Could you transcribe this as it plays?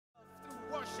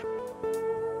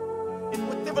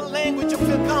language you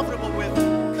feel comfortable with.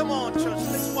 Come on, church,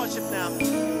 let's worship now.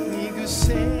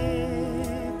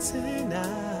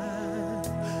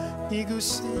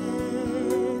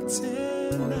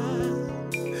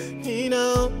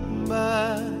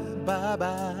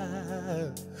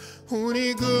 Baba,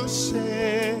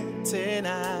 uniguse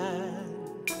tena,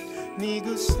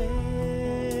 niguse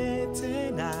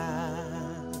tena,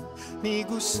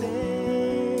 niguse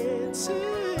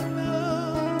tena,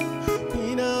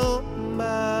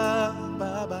 ninaomba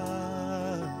Baba,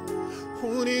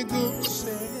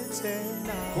 uniguse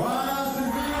tena.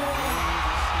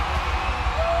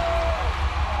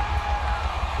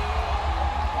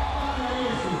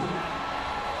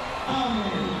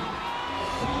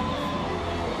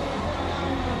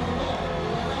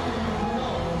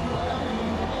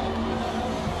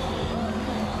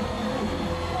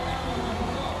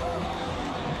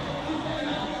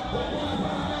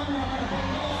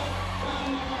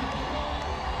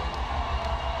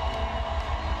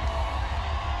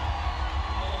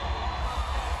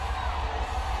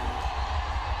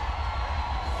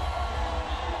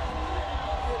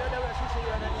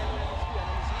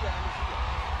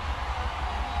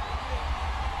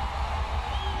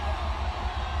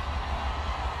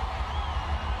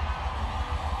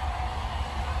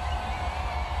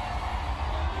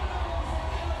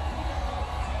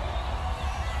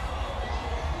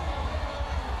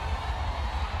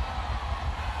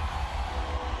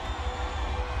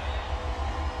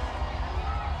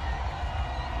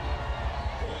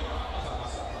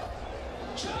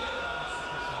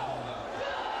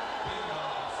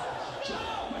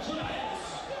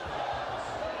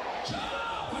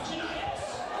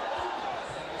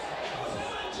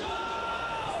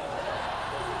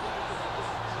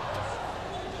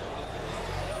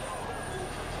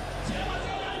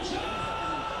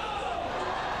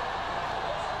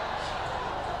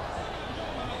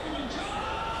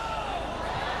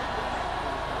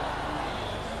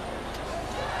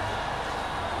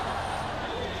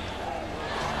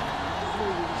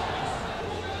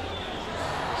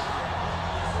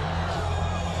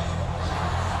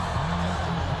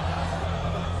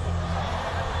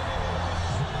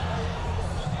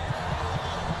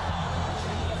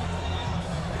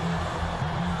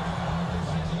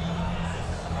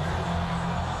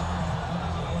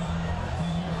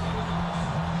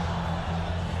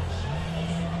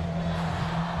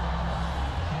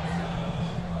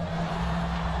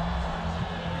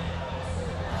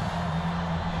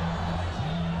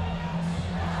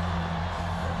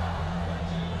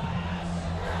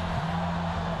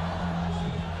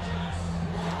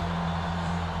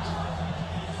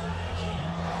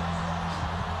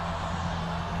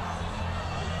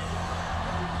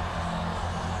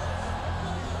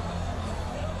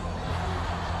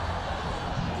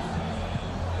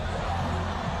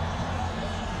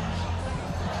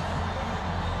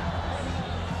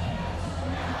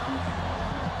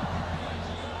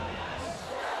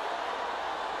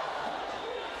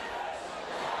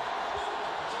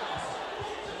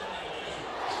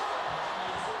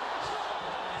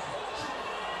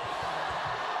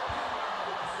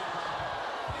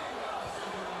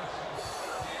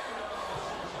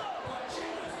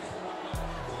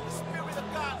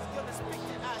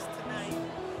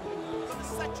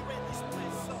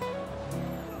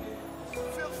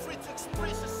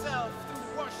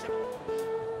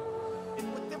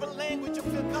 Language you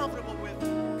feel comfortable with.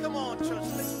 Come on, church,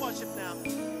 let's worship now.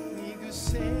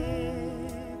 Niguse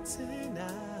tena,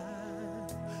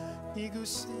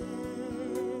 niguse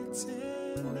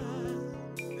tena,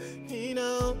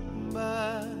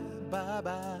 ninaomba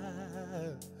Baba,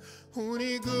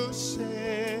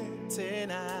 uniguse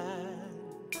tena,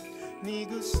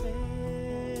 niguse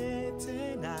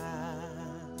tena,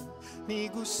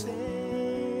 niguse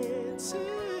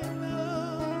tena,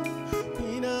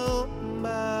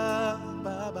 ninaomba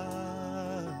Baba,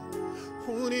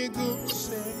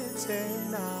 uniguse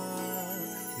tena,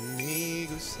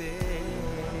 niguse.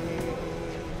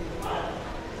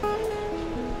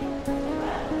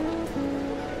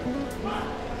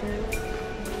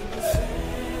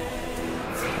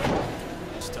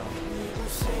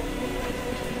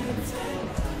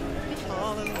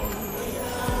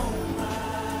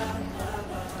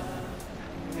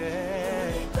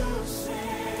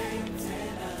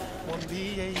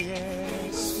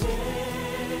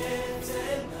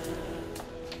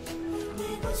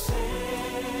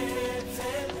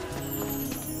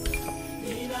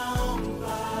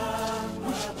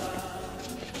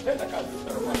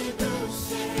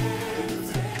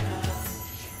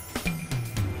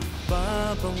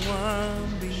 Baba wa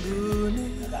mbinguni,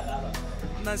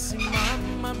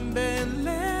 nasimama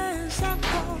mbele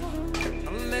zako,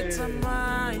 leta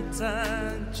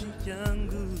mahitaji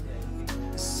yangu,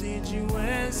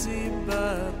 sijiwezi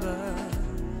Baba.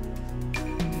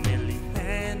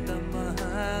 Nilienda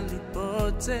mahali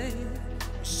pote,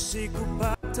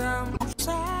 sikupata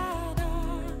msaada,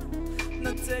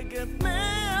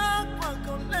 nategemea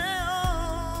kwako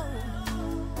leo,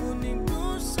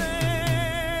 uniguse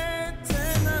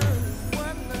tena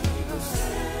Bwana.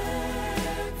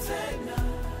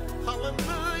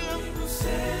 Hallelujah.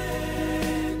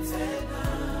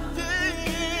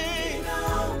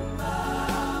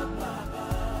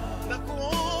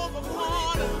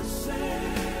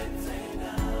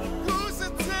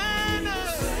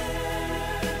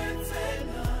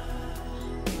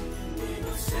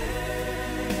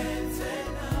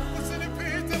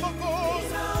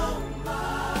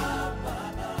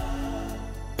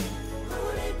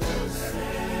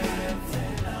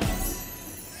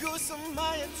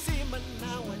 Mayatima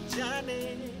na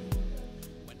wajane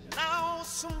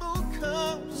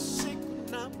wanaosumbuka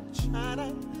usiku na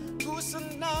mchana, gusa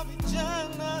na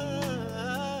vijana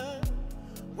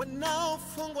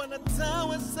wanaofungwa na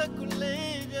dawa za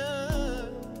kulevya,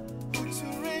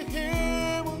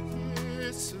 uturehemu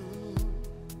Yesu,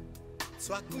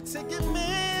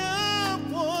 twakutegemea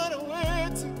Bwana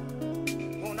wetu,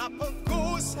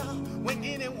 unapogusa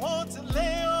wengine wote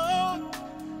leo,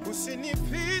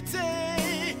 usinipite,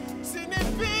 usinipite.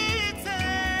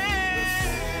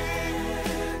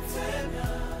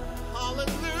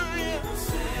 Hallelujah.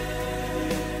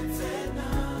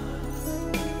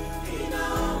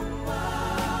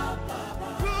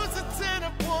 Gusa tena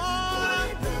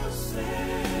Bwana,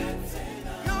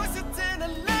 gusa tena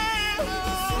leo.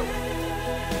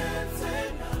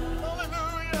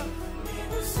 Hallelujah.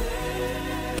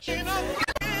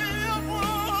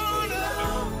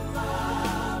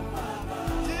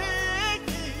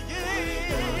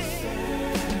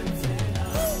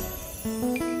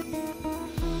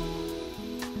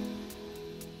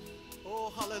 Oh,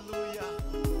 hallelujah.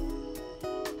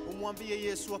 Umwambie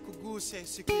Yesu akuguse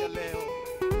siku ya leo.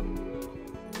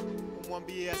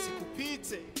 Umwambie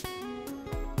asikupite.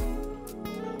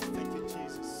 Thank you,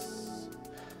 Jesus.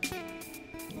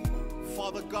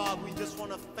 Father God, we just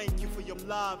want to thank you for your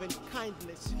love and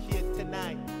kindness here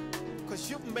tonight, because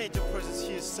you've made your presence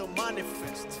here so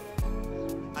manifest.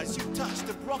 As you touch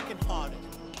the brokenhearted,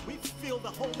 we feel the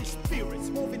Holy Spirit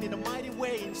moving in a mighty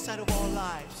way inside of our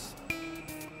lives.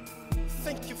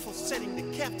 Thank you for setting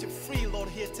the captive free, Lord,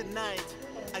 here tonight,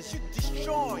 as you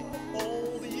destroy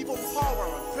all the evil power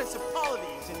and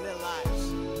principalities in their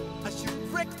lives. As you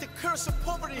break the curse of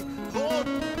poverty, Lord,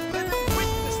 let them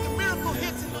witness the miracle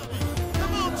here tonight.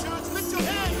 Come on, church, lift your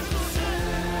hands.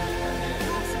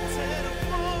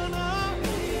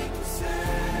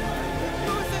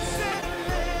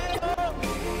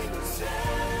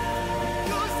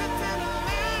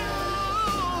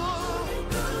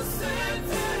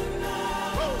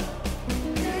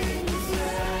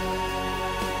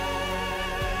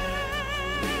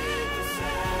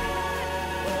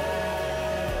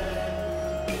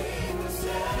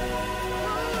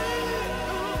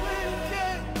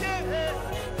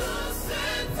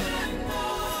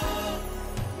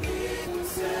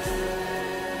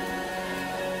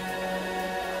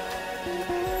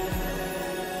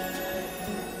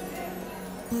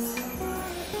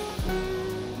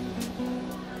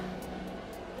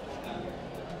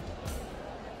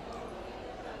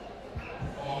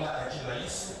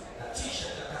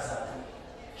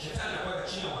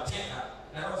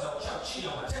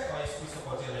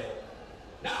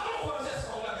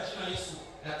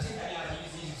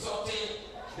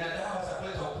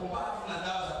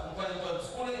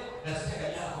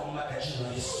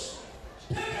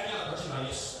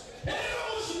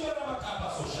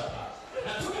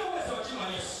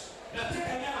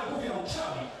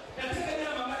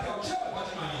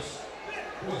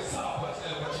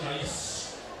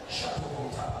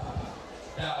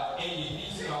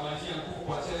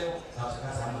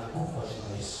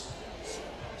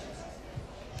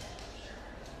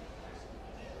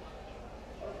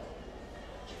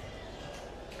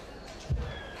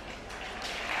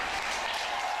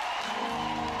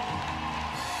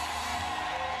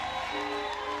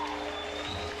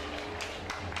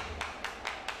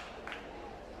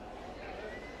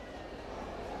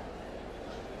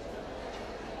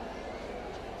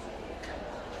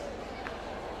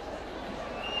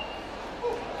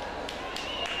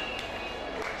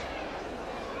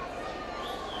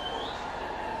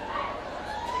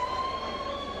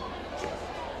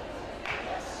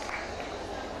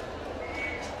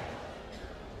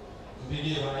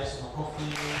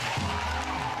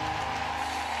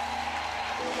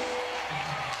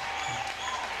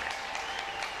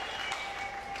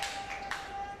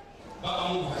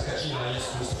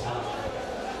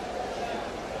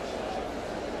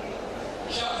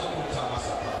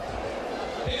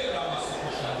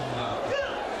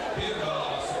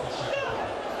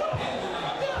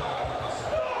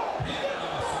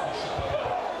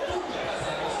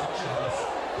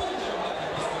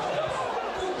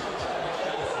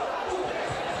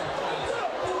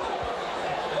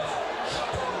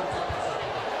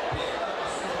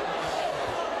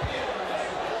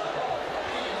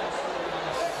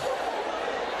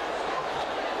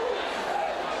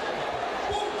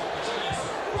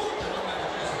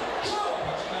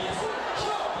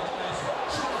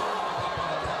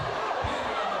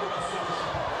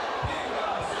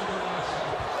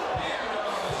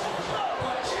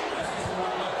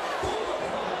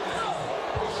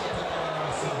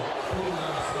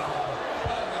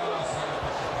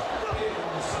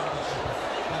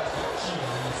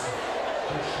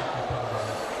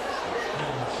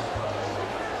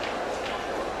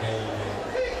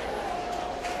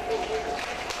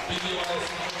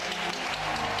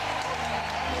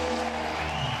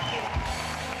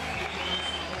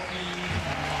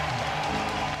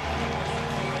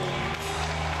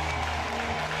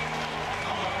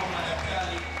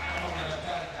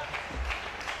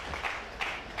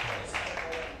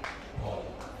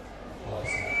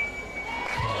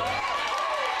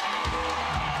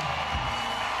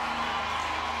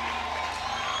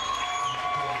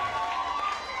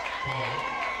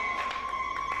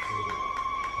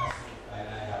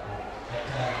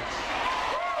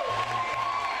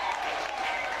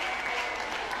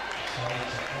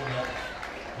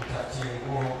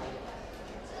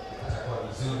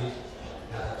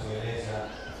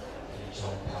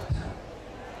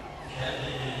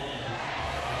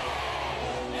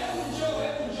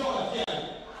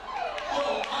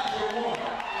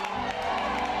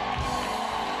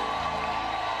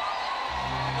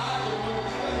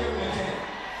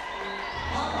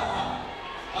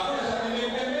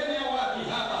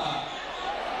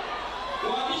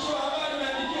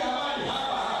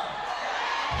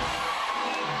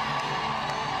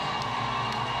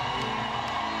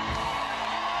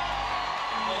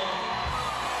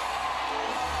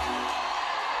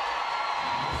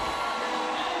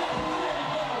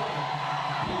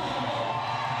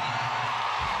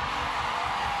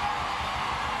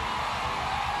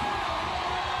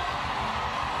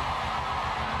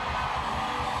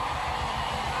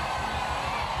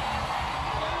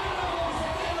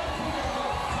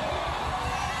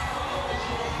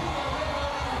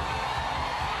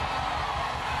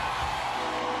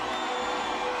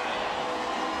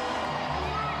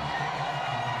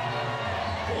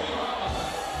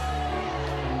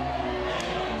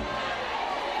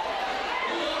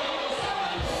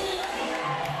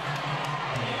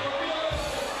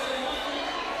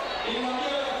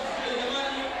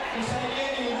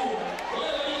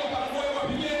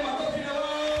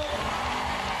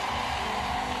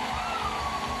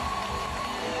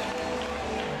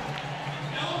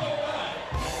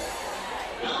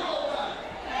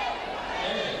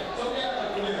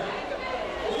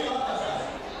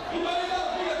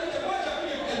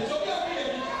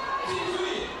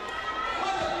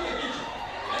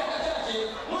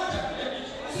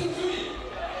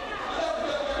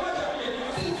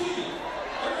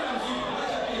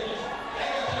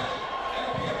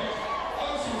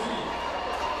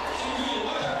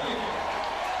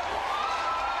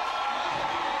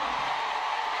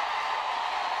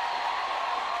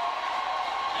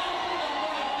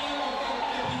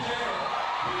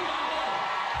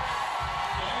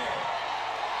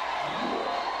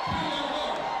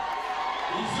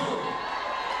 Vizuri.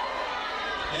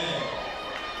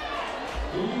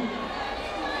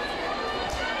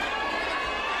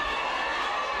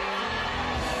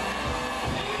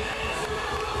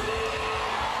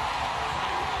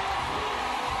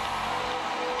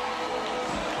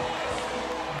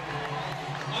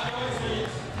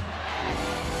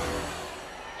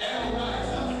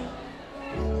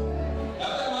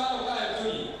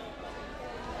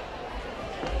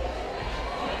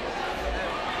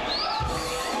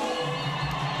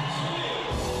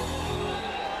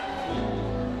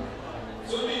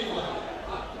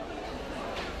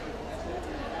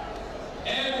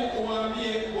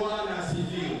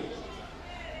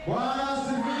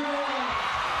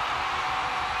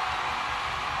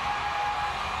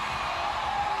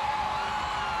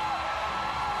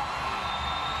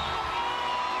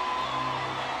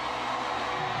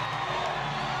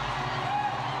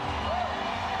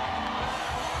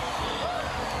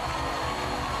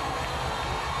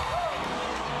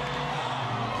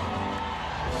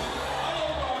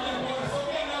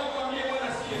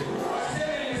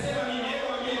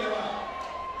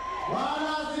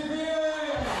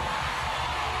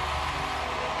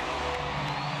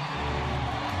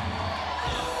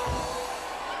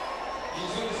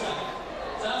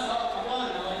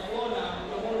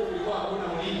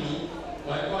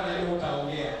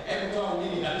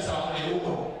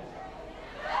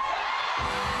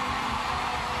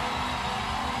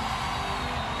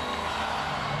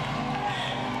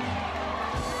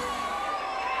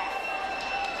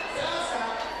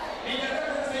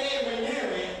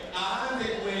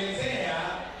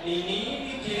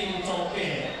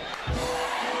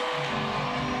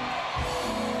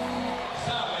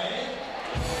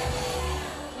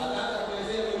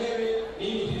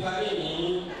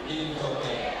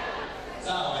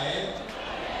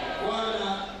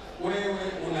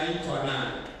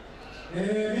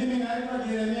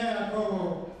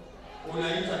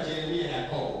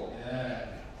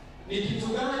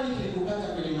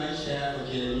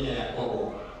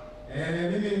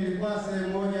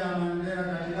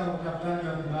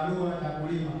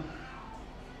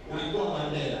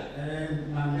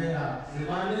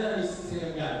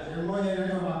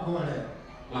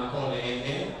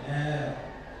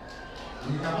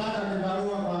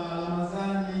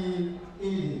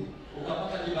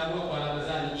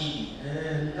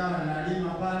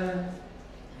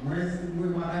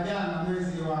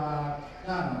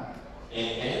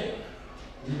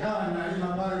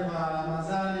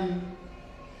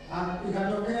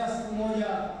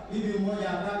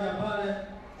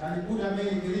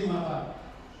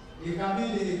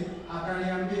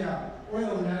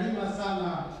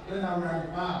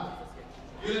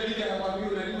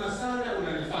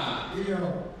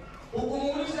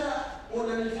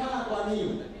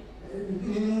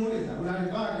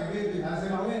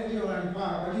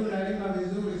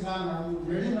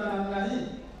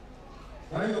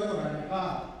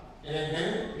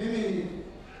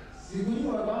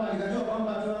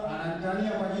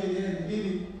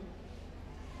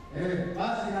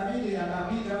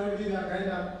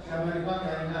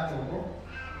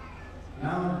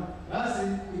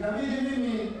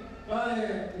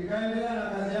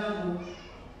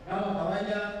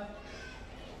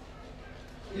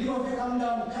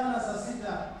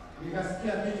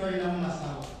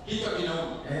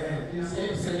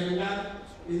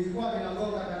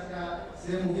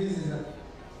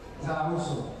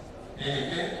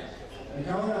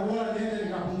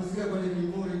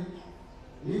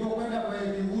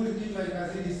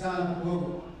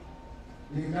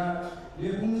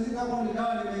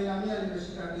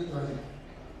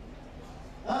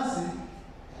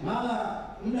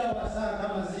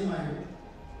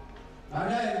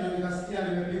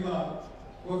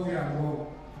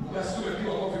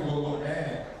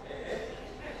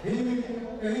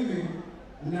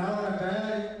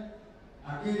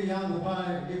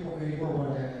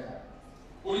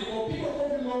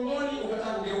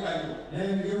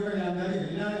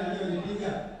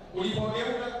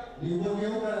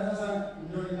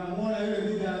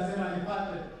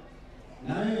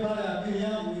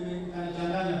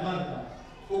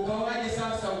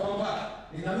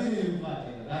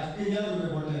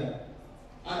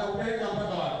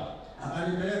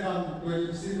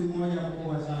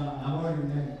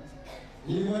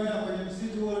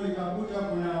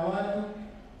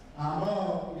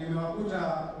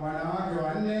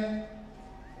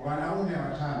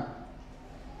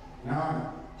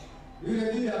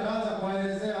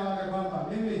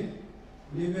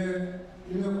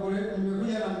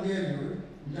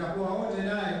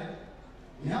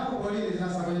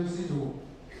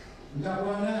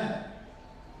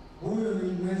 huyu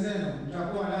ni mwenzenu,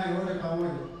 mtakuwa naye wote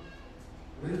pamoja.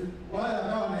 Wale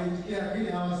wakawa wanaitikia, lakini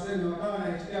hawasemi, wakawa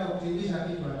wanaitikia kutingisha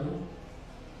kichwa tu.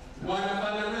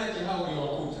 Wanafananaje hao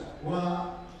uliowakuta?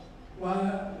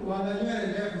 Wana nywele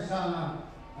ndefu sana,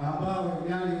 ambao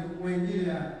yani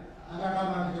wengine hata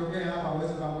kama akitokea hapa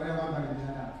hawezi kuangalia kwamba ni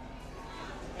binadamu.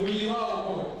 Mwili wao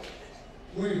uko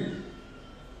mwili.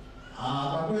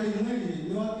 Kwa kweli mwili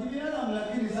ni wa kibinadamu,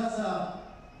 lakini sasa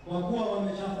kwa kuwa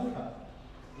wamechafuka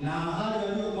na hali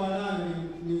waliokuwa nayo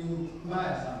ni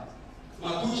mbaya sana.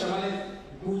 Makucha wale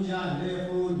kucha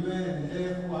ndefu, nywele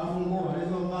ndefu, nguo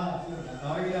walizovaa sio za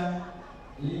kawaida,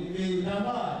 ni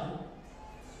vitambaa tu.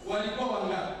 Walikuwa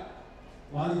wangapi?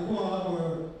 Walikuwa wako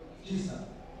 9.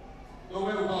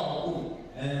 Wewe ukawa wa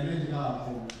 10? Mimi nikawa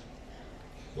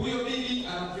 10. Huyo bibi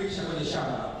anakufikisha kwenye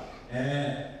shamba.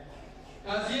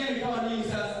 Kazi yenu ikawa nini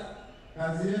sasa?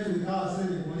 Kazi yetu ikawa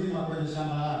sisi kulima kwenye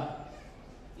shamba lake.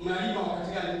 Mnalima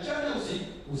wakati gani? Mchana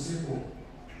usiku? Usiku.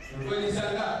 Kwenye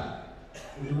saa ngapi?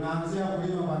 Tunaanzia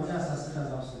kulima kuanzia saa 6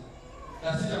 za usiku.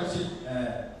 Saa 6 usiku?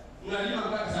 Mnalima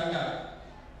mpaka saa ngapi?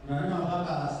 Tunalima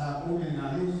mpaka saa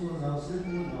 10:30 za usiku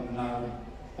ndio tunarudi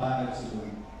baada ya siku.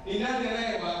 Ni nani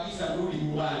anayewaagiza mrudi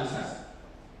nyumbani sasa?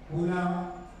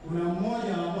 Kuna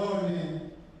mmoja ambao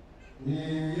ni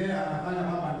yeye anafanya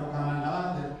kama ndo kamanda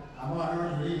wake ambao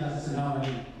anatulinda sisi nao ni.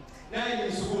 Naye ni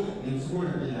msukule? Ni msukule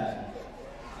pia.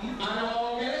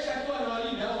 Anawaongelesha tu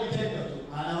anawalinda au vitendo tu?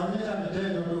 Anaonyesha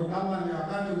vitendo tu, kama ni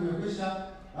wakati umekwisha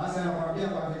basi anakwambia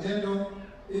kwa vitendo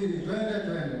ili twende.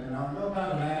 Tunaondoka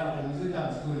tunaenda kupumzika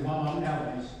msituni mama muda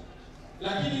unaisha.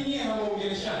 Lakini nyie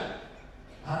hamuongeleshani?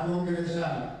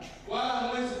 Hatuongeleshani. Wala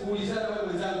hamwezi kuulizana wewe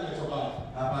mwenzangu umetoka wapi?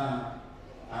 Hapana.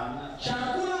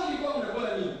 Chakula mlikuwa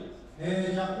mnakula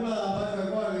nini? Chakula ambacho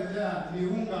walikuwa wanaletea ni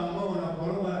unga ambao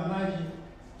unakoroga na maji,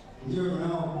 ndio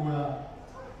tunaokula.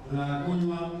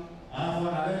 Tunakunywa, alafu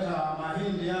wanaleta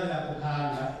mahindi yale ya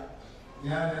kukaanga.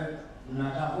 Yale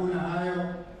tunatafuna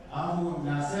hayo, alafu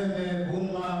na sembe,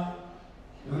 bumba,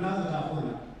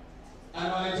 tunazotafuna.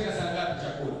 Anawaletea saa ngapi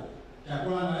chakula?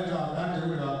 Chakula analeta wakati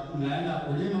ule unaenda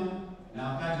kulima na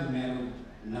wakati mmerudi.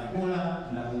 Mnakula,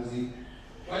 mnapumzika.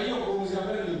 Kwa hiyo kupumzika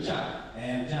kwenu ni mchana?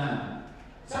 Mchana.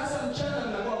 Sasa mchana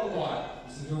mnakuwa mko wapi?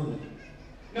 Msituni.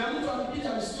 Na mtu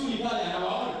akipita msituni pale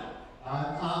anawaona?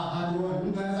 Hatuoni.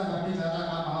 Mtu anaweza kupita hata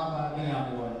kama hapa bila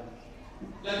kuona.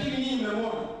 Lakini nyinyi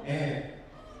mnamuona?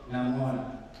 Namuona.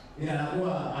 Ila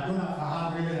anakuwa hatuna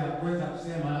fahamu ile ya kuweza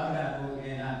kusema labda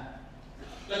tuongee naye.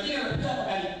 Lakini anapita hapa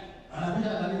karibu. Anapita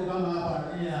karibu kama hapa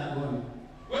lakini hatuoni.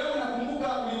 Wewe unakumbuka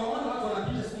uliwaona watu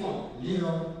wanapita siku moja?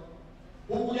 Ndio.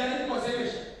 Ukujaribu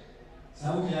kuwasemesha?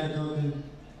 Sauti haitoki.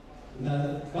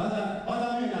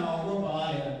 Kwanza mimi naogopa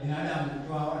wale binadamu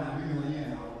tuwaona, mimi mwenyewe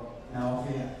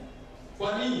naofia.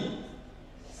 Kwa nini?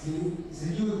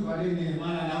 Sijui kwa nini,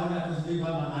 maana naona tu sijui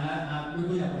kama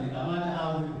anakuja kunikamata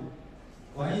au vipi.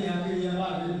 Kwa hiyo akili ya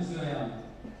baba mimi sio yangu.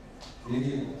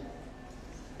 Ndio.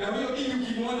 Na huyo bibi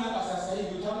ukimwona hapa sasa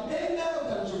hivi utampenda au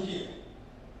utamchukia?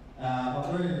 Kwa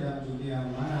kweli nitamchukia,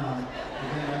 maana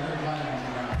ukenda kwa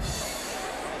baba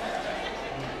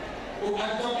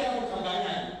ukatokea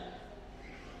kutangazaji.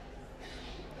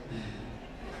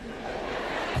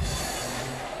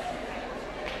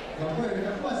 Kwa kweli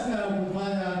nitakuwa sina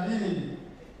kufanya, lakini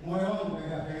moyo wangu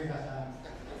umekafika sana.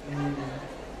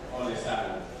 Ole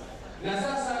sana. Na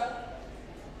sasa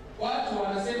watu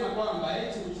wanasema kwamba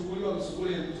eti kuchukuliwa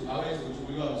msukule mtu hawezi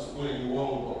kuchukuliwa msukule ni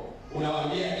uongo.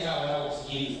 Unawaambia kila wao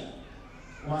kusikiliza.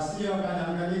 Wasije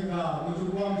wakadanganyika,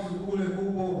 kuchukua msukule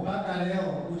kupo mpaka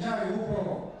leo, uchawi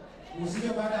upo. Usije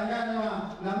kadanganywa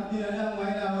na binadamu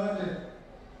aina yote.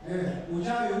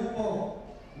 Uchawi upo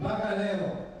mpaka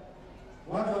leo.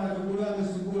 Watu wanachukuliwa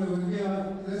misukule, wengine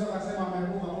wanaweza kusema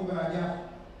wamekufa kumbe hawajafa.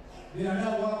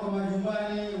 Binadamu wako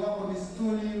majumbani, wako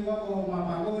misituni, wako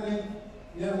mapangoni,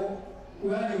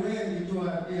 yaani wengi tu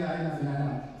pia aina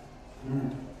binadamu.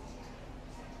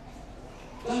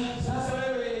 Sasa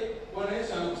wewe Bwana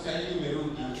Yesu anakusaidia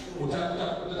umerudi.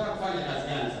 Utataka kufanya kazi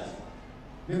gani sasa?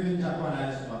 Mimi nitakuwa na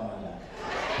Yesu pamoja.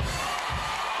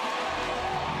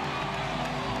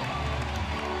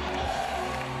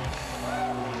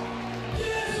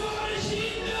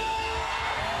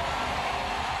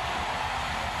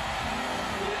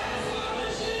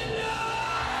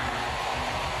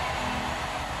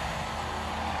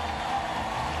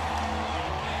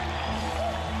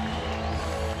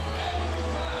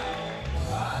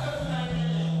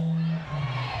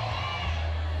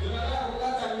 Tunataka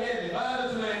kukata ngende, bado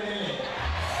tunaendelea.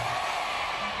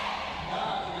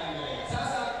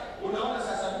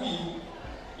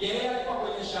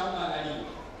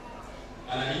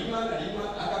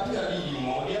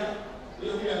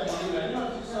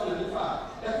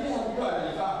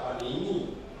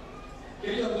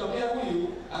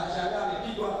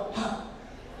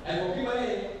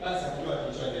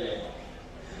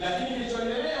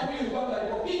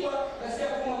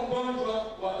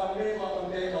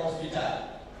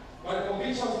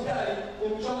 kumfikisha hospitali,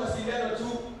 kumchoma sindano tu,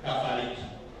 kafariki.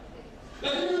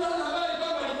 Lakini yule hana habari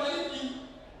kwamba alifariki.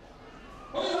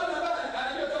 Kwa hiyo hana habari,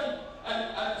 anajua tu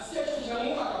alisikia kitu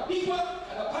kinamuuma, akapigwa,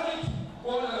 akapanic,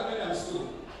 kuona anakwenda msituni.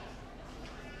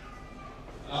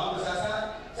 Naomba sasa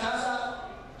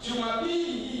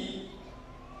Jumapili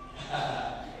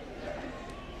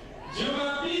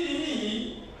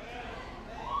hii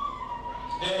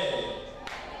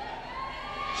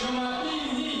Jumapili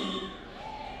hii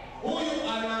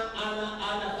huyu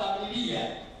ana familia.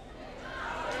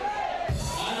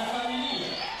 Ana familia.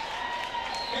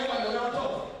 Hebu ndio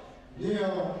watoto.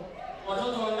 Ndio.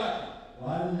 Watoto wangapi?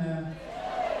 4.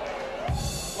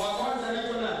 Wa kwanza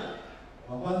anaitwa nani?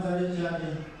 Wa kwanza Richard.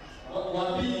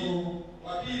 Wa pili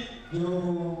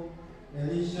Jobu,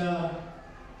 Elisha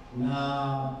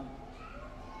na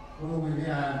huyu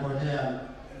mwingine anapotea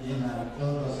jina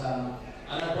mtoto sana.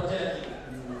 Anapotea.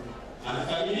 Ana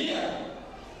familia.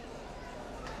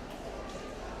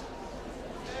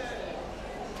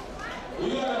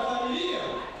 Huyu ana familia.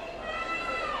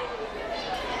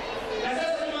 Na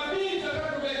sasa Jumapili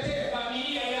tunataka tuletee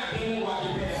familia yake, Mungu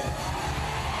akipenda.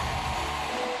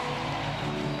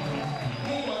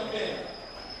 Mungu akipenda.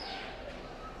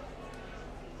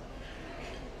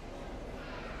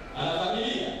 Ana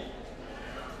familia.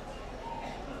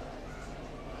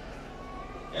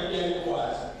 Hebu jaribu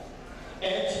kuwaza.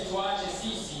 Eti tuache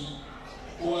sisi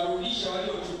kuwarudisha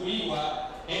waliochukuliwa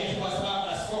eti kwa sababu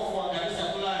askofu wa kanisa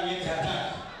fulani eti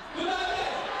hataki. Tunaje?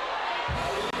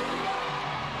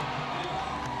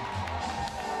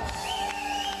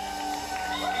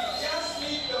 Just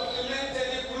need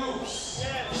documented proofs.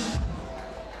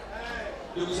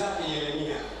 Ndugu zake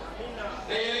Yeremia.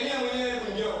 Na Yeremia mwenyewe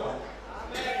kunjoka.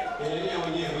 Yeremia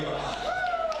mwenyewe huyo.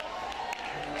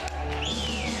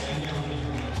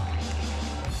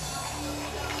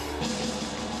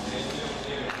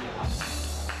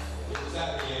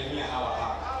 Yeremia hawa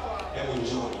hapa. Hebu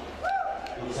njoni.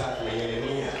 Ndugu zake na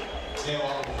Yeremia leo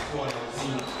wako kufua na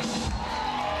uzima.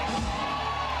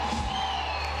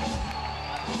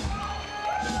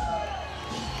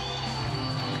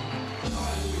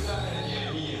 Ndugu zake na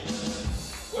Yeremia.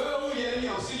 Wewe huyu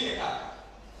Yeremia usije kaka.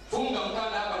 Funga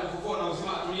mkanda hapa ni kufua na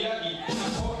uzima, tuliagi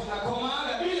na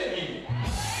komaga vile vile.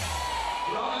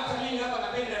 Unaona hata mimi hapa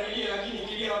napenda nilie, lakini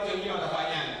kilia watu wengine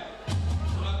watafanyana.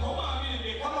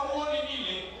 Kama uone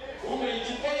vile, it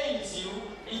pains you,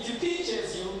 it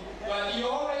teaches you, but you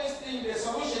always think the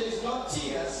solution is not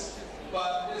tears,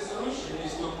 but the solution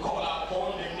is to call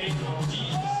upon the name of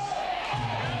Jesus.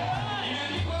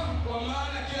 Imeandikwa kwa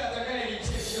maana kila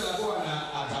atakayelitia jina la Bwana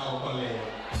ataokolewa.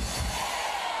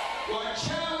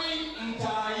 Wachawi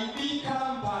mtaaibika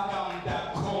mpaka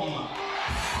mtakoma.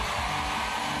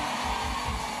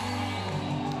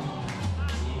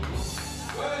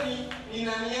 Wewe ni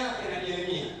nani yake na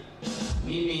Yeremia?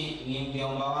 Mimi ni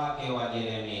mjomba wake wa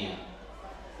Yeremia.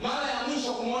 Mara ya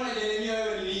mwisho kumuona Yeremia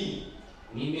wewe ni lini?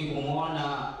 Mimi kumuona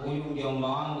huyu mjomba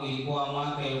wangu ilikuwa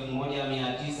mwaka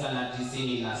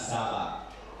 1997.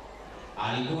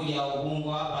 Alikuja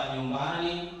Ubungo hapa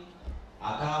nyumbani,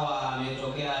 akawa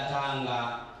ametokea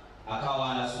Tanga,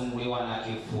 akawa anasumbuliwa na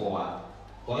kifua.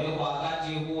 Kwa hiyo kwa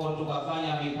wakati huo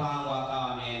tukafanya mipango,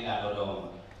 akawa ameenda Dodoma.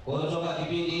 Kwa hiyo toka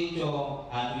kipindi hicho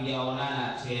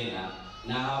hatujaonana tena.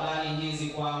 Na habari hizi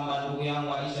kwamba ndugu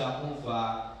yangu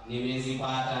alishakufa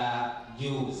nimezipata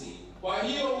juzi. Kwa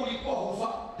hiyo ulikuwa hufa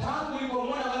tangu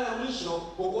ulipomwona mara ya mwisho,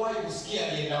 hukuwahi kusikia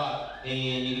alienda wapi?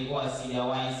 Nilikuwa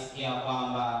sijawahi sikia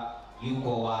kwamba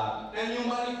yuko wapi. Na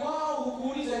nyumbani kwao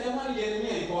hukuuliza jamani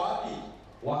Yeremia yuko wapi?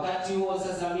 Wakati huo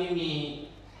sasa mimi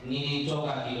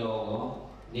nilitoka kidogo,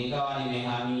 nikawa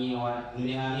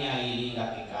nimehamia Iringa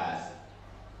kikazi.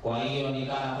 Kwa hiyo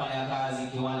nikanafanya kazi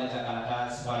kiwanda cha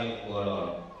karatasi pale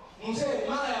Ngororo. Mzee,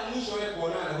 mara ya mwisho wewe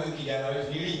kuonana huyu kijana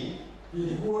wetu lini?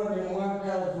 Ilikuwa ni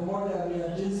mwaka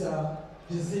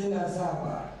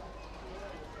 1997.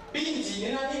 Binti, ni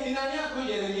nani yako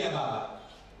Yeremia baba?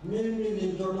 Mimi ni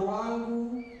mtoto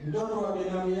wangu, mtoto wa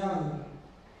binamu yangu.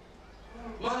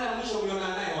 Mara ya mwisho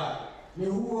ulionana naye wapi? Ni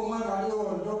huo mwaka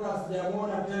alioondoka,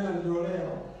 sijamuona tena, ndio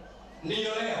leo. Ndio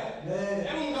leo?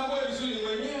 Hebu mkague vizuri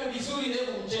mwenyewe vizuri,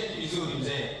 hebu mcheki vizuri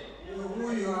mzee.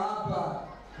 Huyu hapa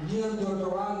ndio mtoto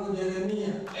wangu Yeremia.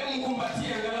 Hebu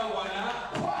mkumbatie angalau bwana.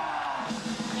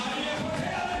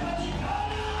 Aliyepotea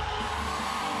amepatikana.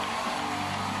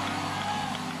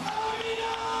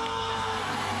 Amina.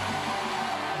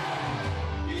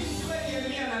 Binti wewe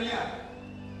Yeremia nani yako?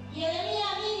 Yeremia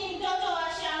mimi ni mtoto wa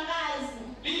shangazi.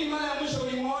 Lini mara ya mwisho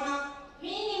ulimuona?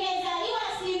 Mimi nimezaliwa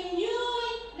simjui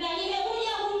na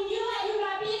nimekuja kumjua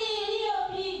Jumapili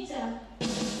iliyopita.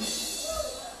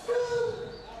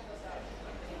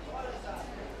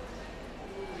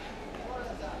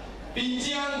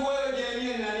 Binti yangu wewe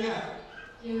Jeremia ni nani yako?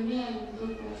 Jeremia ni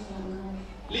mtoto wa shangazi.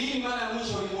 Lini mara ya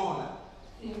mwisho ulimuona?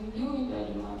 Simjui ndio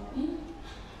Jumapili.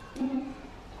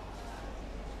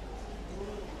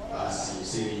 Basi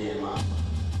usilie mama.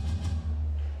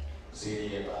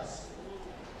 Usilie basi.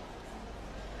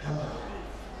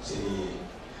 Usilie.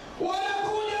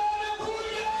 Wanakuja,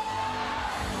 wanakuja.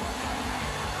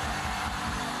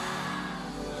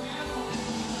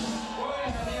 Wewe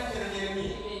ni nani yake na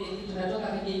Jeremia? Tunatoka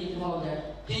kijiji kimoja.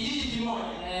 Kijiji kimoja?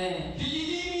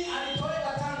 Kijijini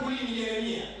alitoweka tangu lini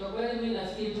Jeremia? Kwa kweli mimi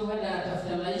nafikiri tu hata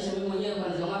anatafuta maisha. Mimi mwenyewe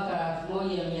kwanza mwaka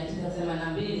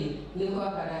 1982 niko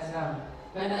hapa Dar es Salaam.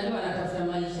 Kwa hiyo najua anatafuta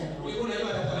maisha tu. Wewe unajua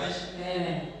anatafuta maisha?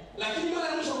 Lakini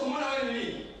mara mwisho kumuona wewe ni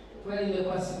lini? Kweli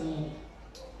imekuwa siku nyingi.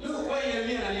 Yuko kwa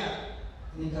Jeremia nani yako?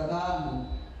 Ni kakaangu.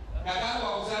 Kakaangu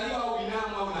wa kuzaliwa au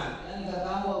binamu au nani? Yaani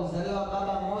kakaangu wa kuzaliwa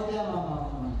baba mmoja mama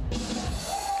mmoja.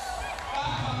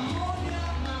 Baba mmoja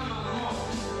mama mmoja.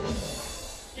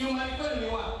 Nyumbani kwenu ni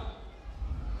wapi?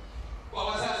 Kwa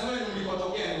wazazi wenu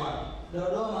mlikotokea ni wapi?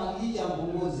 Dodoma Ngija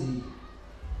Mpunguzi.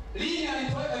 Lini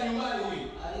alitoweka nyumbani huyu?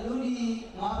 Alirudi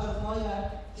mwaka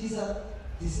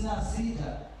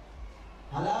 1996.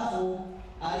 Halafu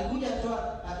alikuja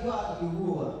kutoa akiwa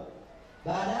akigua.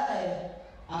 Baadaye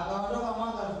akaondoka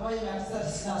mwaka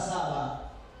 1997.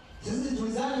 Sisi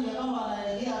tulizani kama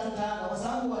anaelekea tu Tanga kwa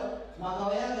sababu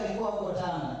makao yake yalikuwa huko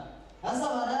Tanga. Sasa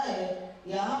baadaye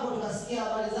ya hapo tukasikia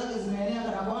habari zake zimeenea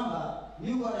kana kwamba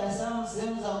yuko Dar es Salaam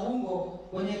sehemu za Ubungo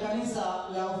kwenye kanisa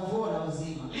la Ufufuo na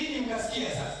Uzima. Lini mkasikia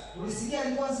sasa? Tulisikia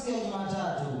ilikuwa siku ya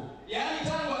Jumatatu. Yaani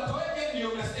tangu atoweke ndio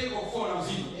mnasikia kwa Ufufuo na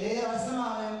Uzima. Wanasema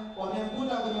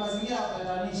wamemkuta kwenye mazingira ya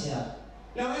kutatanisha.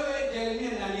 Na wewe Jeremia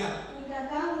ni nani yako?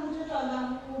 Kakaangu mtoto wa baba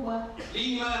mkubwa.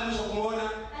 Lini mara ya mwisho kumuona?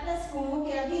 Hata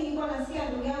sikumbuki, lakini nilikuwa nasikia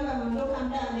ndugu yangu ameondoka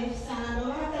muda mrefu sana. Ndio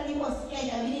maana hata niliposikia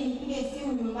itabidi nipige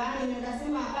simu nyumbani,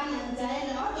 nikasema hapana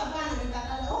nitaenda. Watu hapana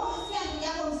nikakaza. Sikia ndugu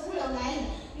yako msukule unaenda.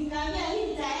 Nikamwambia mimi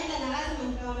nitaenda na lazima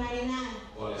nitaonana naye.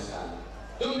 Pole sana.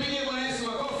 Tumpigie Bwana Yesu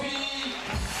makofi.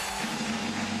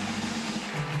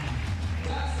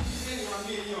 Sasa sisi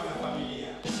niwaambie nyinyi wana familia.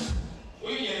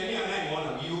 Huyu Jeremia anayemwona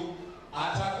huyu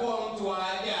atakuwa mtu wa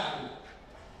ajabu.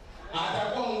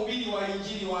 Atakuwa mhubiri wa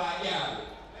injili wa ajabu.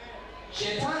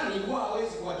 Shetani huwa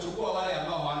hawezi kuwachukua wale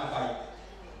ambao hawana faida.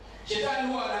 Shetani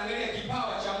huwa anaangalia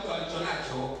kipawa cha mtu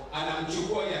alichonacho,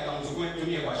 anamchukua ili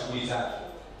akamtumie kwa shughuli zake.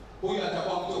 Huyu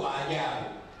atakuwa mtu wa ajabu.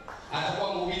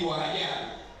 Atakuwa mhubiri wa ajabu.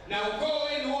 Na ukoo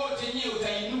wenu wote nyie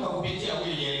utainuka kupitia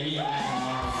huyu Jeremia.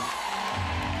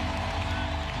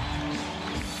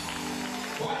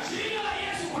 Kwa jina la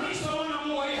Yesu Kristo mwana wa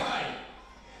Mungu aliye hai.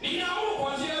 Ninaamuru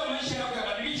kuanzia leo maisha yako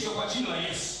yabadilishwe kwa jina la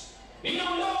Yesu.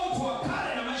 Ninaondoa utu wa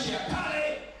kale na maisha ya kale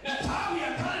na taabu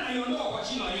ya kale naiondoa kwa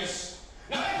jina la Yesu.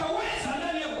 Naweka uweza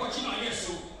ndani yako kwa jina la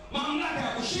Yesu. Mamlaka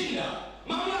ya kushinda,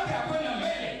 mamlaka ya kwenda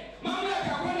mbele, mamlaka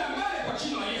ya kwenda mbele kwa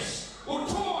jina la Yesu.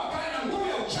 Utumwa wa kale na nguvu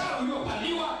ya uchawi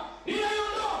uliopandiwa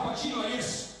ninaiondoa kwa jina la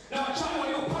Yesu. Na wachawi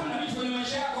waliopanda vitu kwenye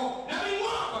maisha yako na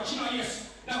ming'oa kwa jina la Yesu.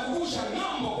 Na kuvusha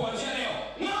ng'ambo kuanzia leo.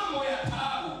 Ng'ambo ya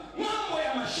taabu, ng'ambo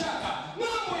ya mashaka,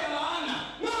 ng'ambo ya laana,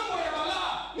 ng'ambo ya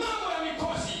balaa, ng'ambo ya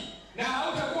mikosi. Na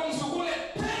hautakuwa msukule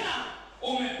tena.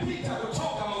 Umepita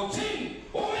kutoka mautini,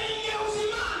 umeingia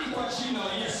uzimani kwa jina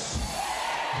la Yesu.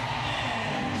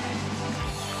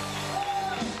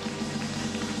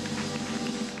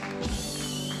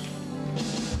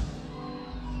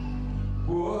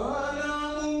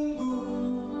 Bwana Mungu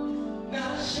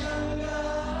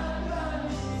nashangaa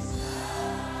kabisa.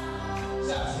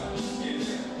 Sasa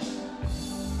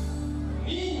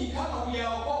ninyi kama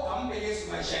hujaokoka mpe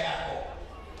Yesu maisha yako.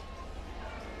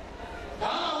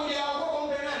 Kama hujaokoka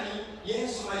mpe nani?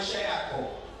 Yesu maisha yako.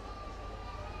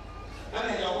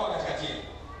 Nani hajaokoka katikati yenu?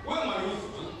 Wewe mwaminifu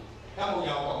tu. Kama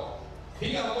hujaokoka,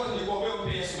 piga magoti nikuombee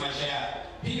umpe Yesu maisha yako.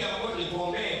 Piga magoti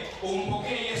nikuombee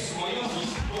umpokee Yesu moyoni,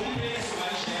 umpe Yesu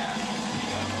maisha yako.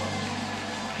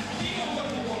 Piga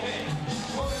magoti nikuombee.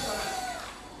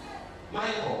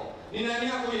 Michael, ni nani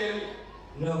yako yeye?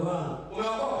 Ndogo wangu.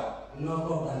 Umeokoka?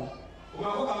 Umeokoka.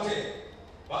 Umeokoka mzee?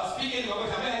 Basi piga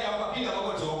magoti, ambaye hajaokoka piga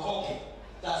magoti uokoke.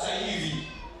 Sasa hivi.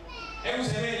 Hebu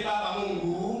semeni Baba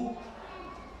Mungu,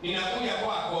 ninakuja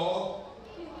kwako.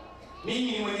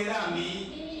 Mimi ni mwenye dhambi.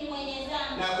 Mimi ni mwenye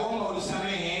dhambi. Na kuomba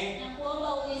unisamehe. Na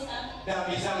kuomba unisamehe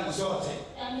dhambi zangu zote.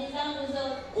 Dhambi zangu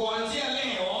zote. Kuanzia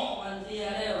leo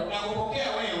na kupokea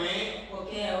wewe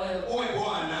uwe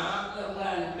Bwana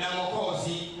na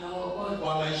Mwokozi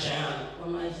wa maisha yangu.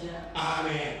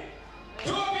 Amen.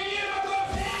 Tupigie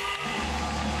makofi.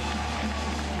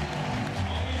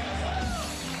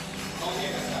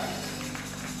 Ongea sana.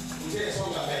 Mzee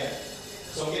songa mbele.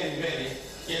 Songeni mbele.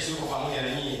 Yesu yuko pamoja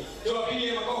na nyinyi.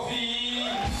 Tuwapigie makofi.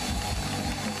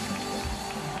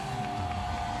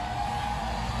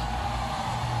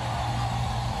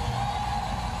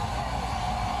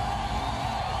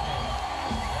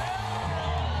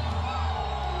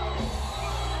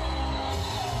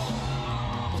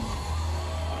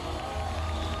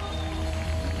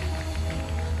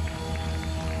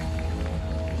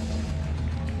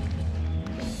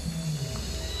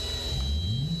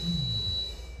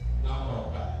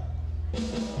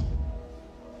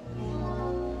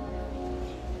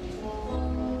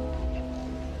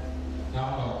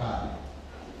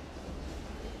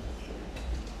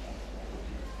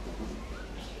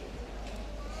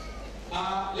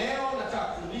 Leo nataka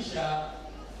kufundisha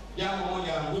jambo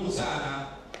moja muhimu sana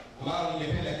ambalo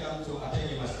ningependa kila mtu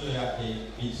atege masikio yake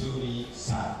vizuri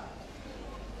sana.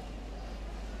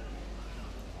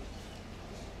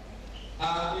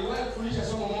 Niliwahi kufundisha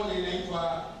somo moja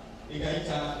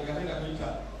nikapenda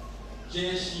kuita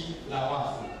jeshi la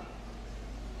wafu.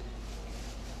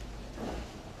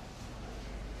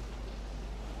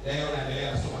 Leo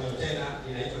naendelea somo hilo tena,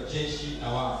 inaitwa jeshi la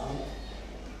wafu.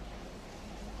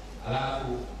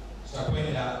 Alafu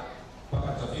tutakwenda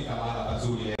mpaka tutafika mahali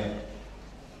pazuri leo.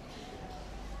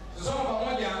 Tusome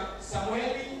pamoja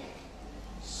Samueli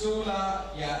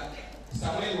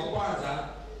wa kwanza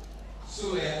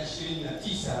sura ya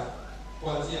 29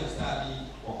 kuanzia mstari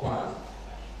wa kwanza.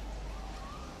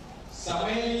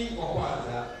 Samueli wa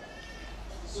kwanza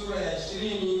sura ya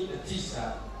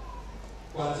 29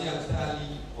 kuanzia mstari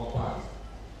wa kwanza.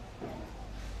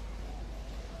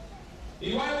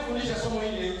 Niliwahi kufundisha somo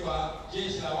hili linaitwa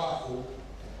jeshi la wafu.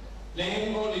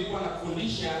 Lengo lilikuwa na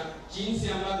kufundisha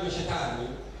jinsi ambavyo shetani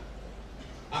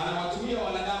anawatumia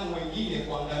wanadamu wengine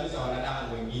kuangamiza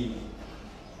wanadamu wengine.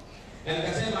 Na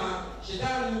nikasema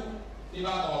shetani ni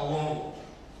baba wa uongo.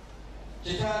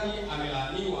 Shetani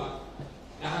amelaaniwa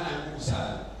na hana nguvu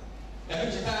sana.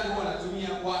 Lakini shetani huwa anatumia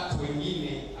watu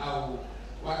wengine au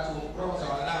roho za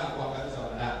wanadamu kuangamiza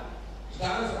wanadamu.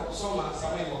 Tutaanza kwa kusoma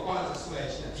Samueli wa kwanza sura ya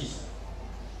 29.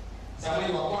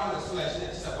 Samueli wa kwanza sura ya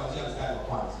 29 kuanzia mstari wa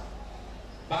kwanza.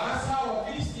 Baasa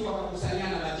Wafilisti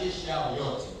wakakusanyana na jeshi yao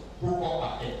yote huko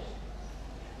Afeki.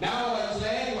 Nao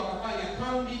Waisraeli wakafanya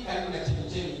kambi karibu na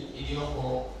chemchemi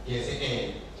iliyoko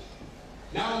Yezreeli.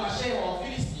 Nao mashehe wa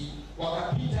Wafilisti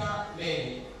wakapita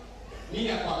mbele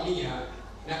 100 kwa 100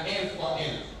 na 1000 kwa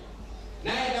 1000.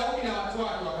 Naye Daudi na watu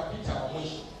wake wakapita wa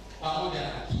mwisho pamoja na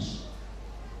Akishi.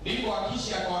 Ndipo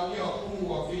Akishi akawaambia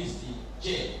wakuu wa Wafilisti,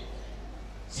 "Je,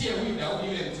 siye huyu Daudi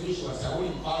yule mtumishi wa Sauli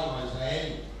mfalme wa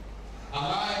Israeli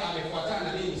ambaye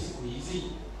amefuatana mimi siku hizi?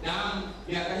 Na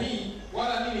miaka hii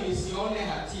wala mimi nisione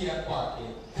hatia kwake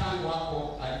tangu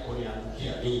hapo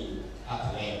aliponiangukia mimi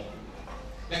hata leo."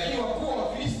 Lakini wakuu wa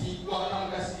Wafilisti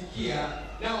wakamkasirikia,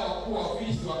 nao wakuu wa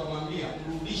Wafilisti wakamwambia,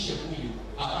 "Mrudishe huyu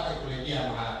apate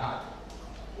kurejea mahali pake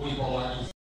ulipomwagiza."